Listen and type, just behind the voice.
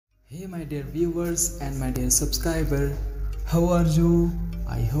Hey my dear viewers and my dear subscriber, how are you?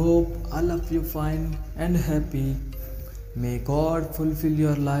 I hope all of you fine and happy. May God fulfill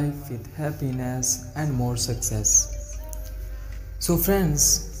your life with happiness and more success. So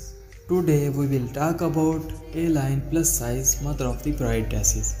friends, today we will talk about A-line plus size mother of the bride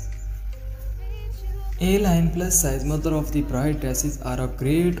dresses. A-line plus size mother of the bride dresses are a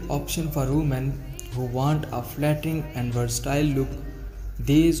great option for women who want a flattering and versatile look.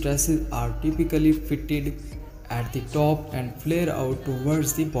 These dresses are typically fitted at the top and flare out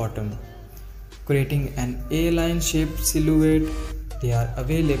towards the bottom, creating an A-line shaped silhouette. They are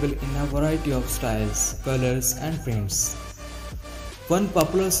available in a variety of styles, colors and prints. One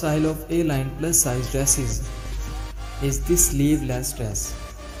popular style of A-line plus size dresses is the sleeveless dress.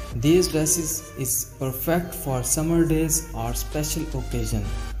 These dresses is perfect for summer days or special occasion,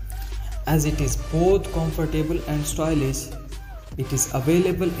 as it is both comfortable and stylish. It is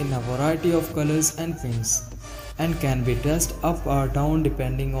available in a variety of colors and prints and can be dressed up or down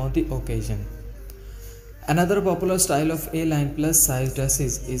depending on the occasion. Another popular style of A-line plus size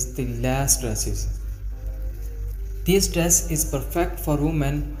dresses is the lace dresses. This dress is perfect for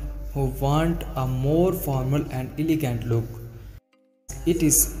women who want a more formal and elegant look. It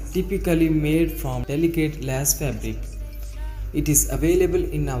is typically made from delicate lace fabric. It is available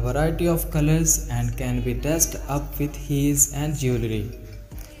in a variety of colors and can be dressed up with heels and jewelry.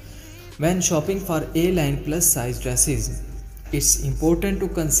 When shopping for A-line plus size dresses, it's important to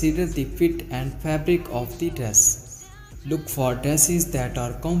consider the fit and fabric of the dress. Look for dresses that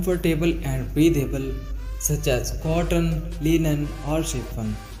are comfortable and breathable, such as cotton, linen or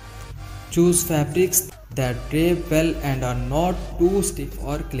chiffon. Choose fabrics that drape well and are not too stiff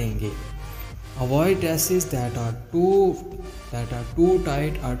or clingy. Avoid dresses that are too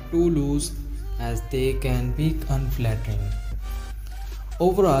tight or too loose, as they can be unflattering.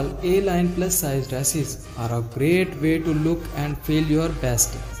 Overall, A-line plus size dresses are a great way to look and feel your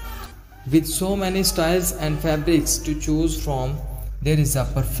best. With so many styles and fabrics to choose from, there is a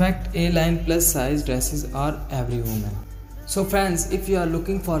perfect A-line plus size dresses for every woman. So friends, if you are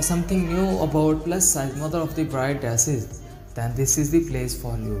looking for something new about plus size mother of the bride dresses, then this is the place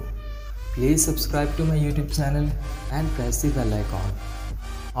for you. Please subscribe to my YouTube channel and press the bell icon.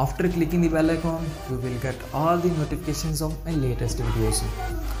 After clicking the bell icon, you will get all the notifications of my latest videos.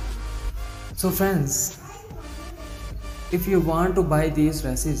 So friends, if you want to buy these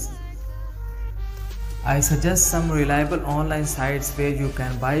dresses, I suggest some reliable online sites where you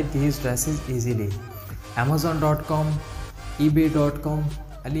can buy these dresses easily. Amazon.com, eBay.com,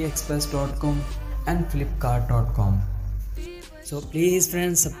 AliExpress.com and Flipkart.com. So please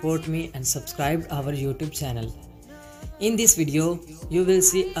friends, support me and subscribe our YouTube channel. In this video, you will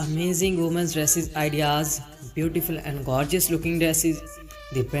see amazing women's dresses ideas, beautiful and gorgeous looking dresses,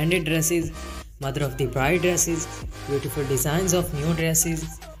 the branded dresses, mother of the bride dresses, beautiful designs of new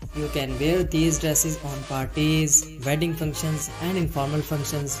dresses. You can wear these dresses on parties, wedding functions and informal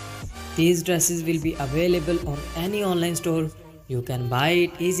functions. These dresses will be available on any online store. You can buy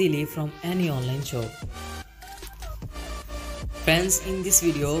it easily from any online shop. Friends, in this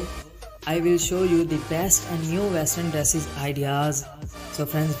video, I will show you the best and new western dresses ideas. So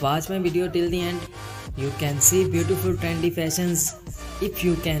friends, watch my video till the end. You can see beautiful trendy fashions. If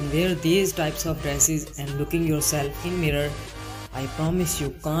you can wear these types of dresses and looking yourself in mirror, I promise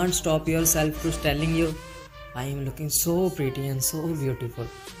you can't stop yourself to telling you, I am looking so pretty and so beautiful.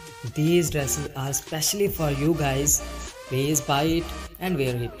 These dresses are specially for you guys. Please buy it and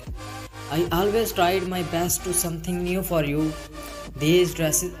wear it. I always tried my best to something new for you. These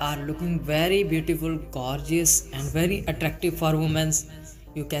dresses are looking very beautiful, gorgeous and very attractive for women.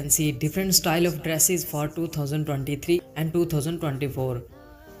 You can see different style of dresses for 2023 and 2024.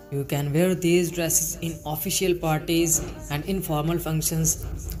 You can wear these dresses in official parties and informal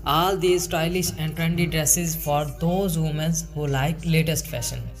functions. All these stylish and trendy dresses for those women who like latest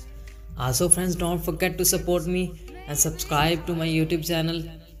fashion. Also friends, don't forget to support me and subscribe to my YouTube channel.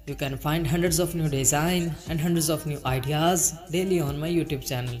 You can find hundreds of new design and hundreds of new ideas daily on my YouTube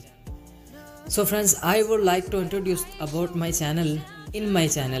channel. So friends, I would like to introduce about my channel. In my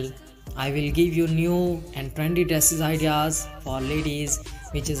channel, I will give you new and trendy dresses ideas for ladies,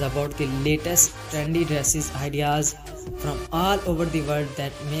 which is about the latest trendy dresses ideas from all over the world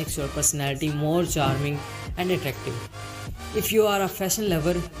that makes your personality more charming and attractive. If you are a fashion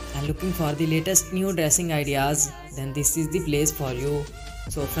lover and looking for the latest new dressing ideas, then this is the place for you.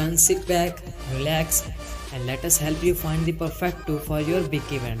 So friends, sit back, relax and let us help you find the perfect look for your big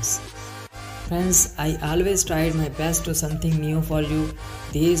events. Friends, I always tried my best to something new for you.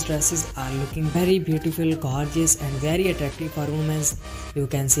 These dresses are looking very beautiful, gorgeous and very attractive for women. You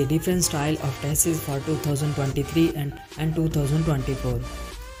can see different style of dresses for 2023 and 2024.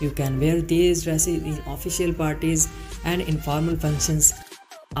 You can wear these dresses in official parties and informal functions.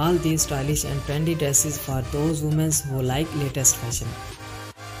 All these stylish and trendy dresses for those women who like latest fashion.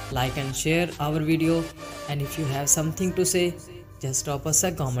 Like and share our video, and if you have something to say, just drop us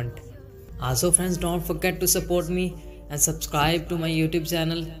a comment. Also friends, don't forget to support me and subscribe to my YouTube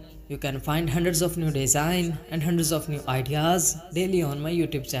channel. You can find hundreds of new design and hundreds of new ideas daily on my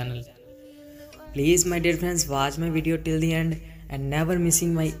YouTube channel. Please my dear friends, watch my video till the end and never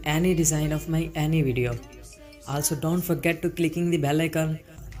missing my any design of my any video. Also don't forget to clicking the bell icon.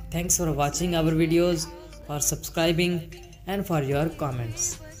 Thanks for watching our videos, for subscribing and for your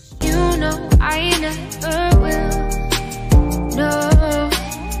comments. You know I never will. No.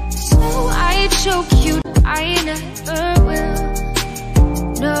 So I choke you, I never will.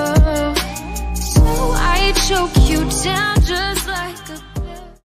 No, so I choke you down just